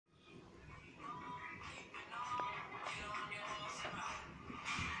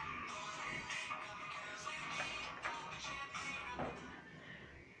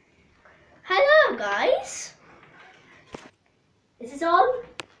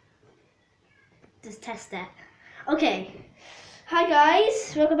just test it. Okay. Hi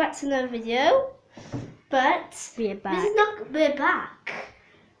guys, welcome back to another video. But We're back. We're back.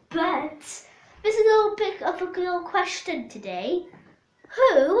 But this is a little bit of a little question today.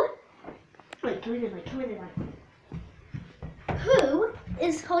 Wait, come in the light. Who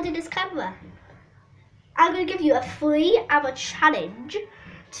is holding this camera? I'm going to give you a 3-hour challenge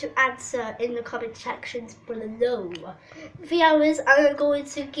to answer in the comment sections below. 3 hours, and I'm going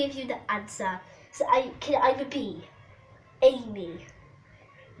to give you the answer. So I can either be Amy,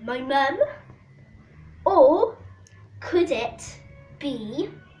 my mum, or could it be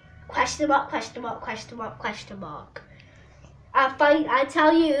question mark? I'll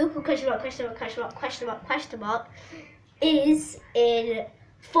tell you who question mark is in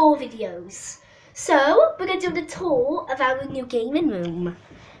 4 videos. So we're gonna do the tour of our new gaming room.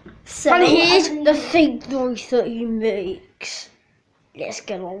 So And here's the fake noise that he makes. Let's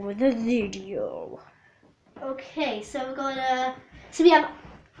get on with the video. Okay, so we have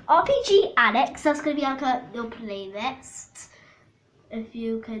RPG Annex. That's gonna be like a little playlist, if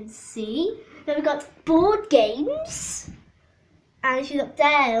you can see. Then we've got board games, and if you look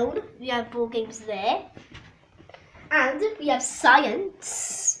down, we have board games there. And we have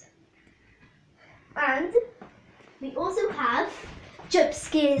science, and we also have jump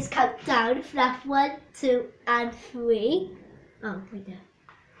scares countdown, FNAF 1, 2, and 3. Oh, right there.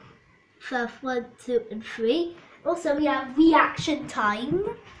 FNAF 1, 2, and 3. Also, we have reaction time.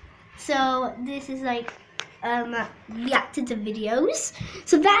 So this is like reacting to videos.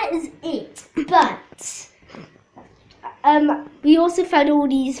 So that is it. But we also found all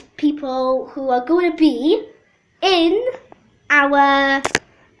these people who are going to be in our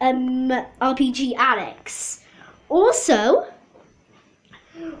RPG Annex. Also,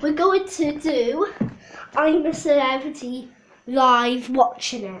 we're going to do I'm a Celebrity live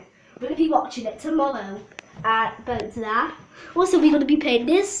watching it. We're going to be watching it tomorrow at about that. Also, we're going to be playing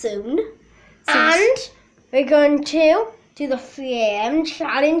this soon. And we're going to do the 3 AM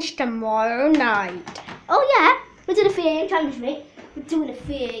challenge tomorrow night. Oh yeah, we're doing a 3 AM challenge, mate. We're doing a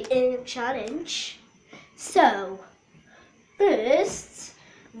 3 AM challenge. So, firstly,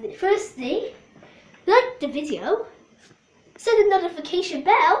 like the video, set the notification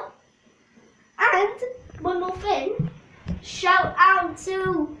bell, and one more thing, shout out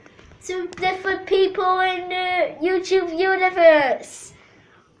to different people in the YouTube universe.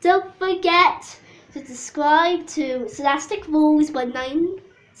 Don't forget to subscribe to Scholastic Rules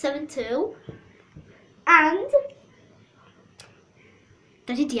 1972 and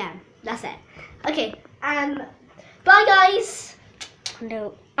WDM. That's it. Okay, bye guys.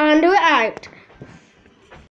 And we're out.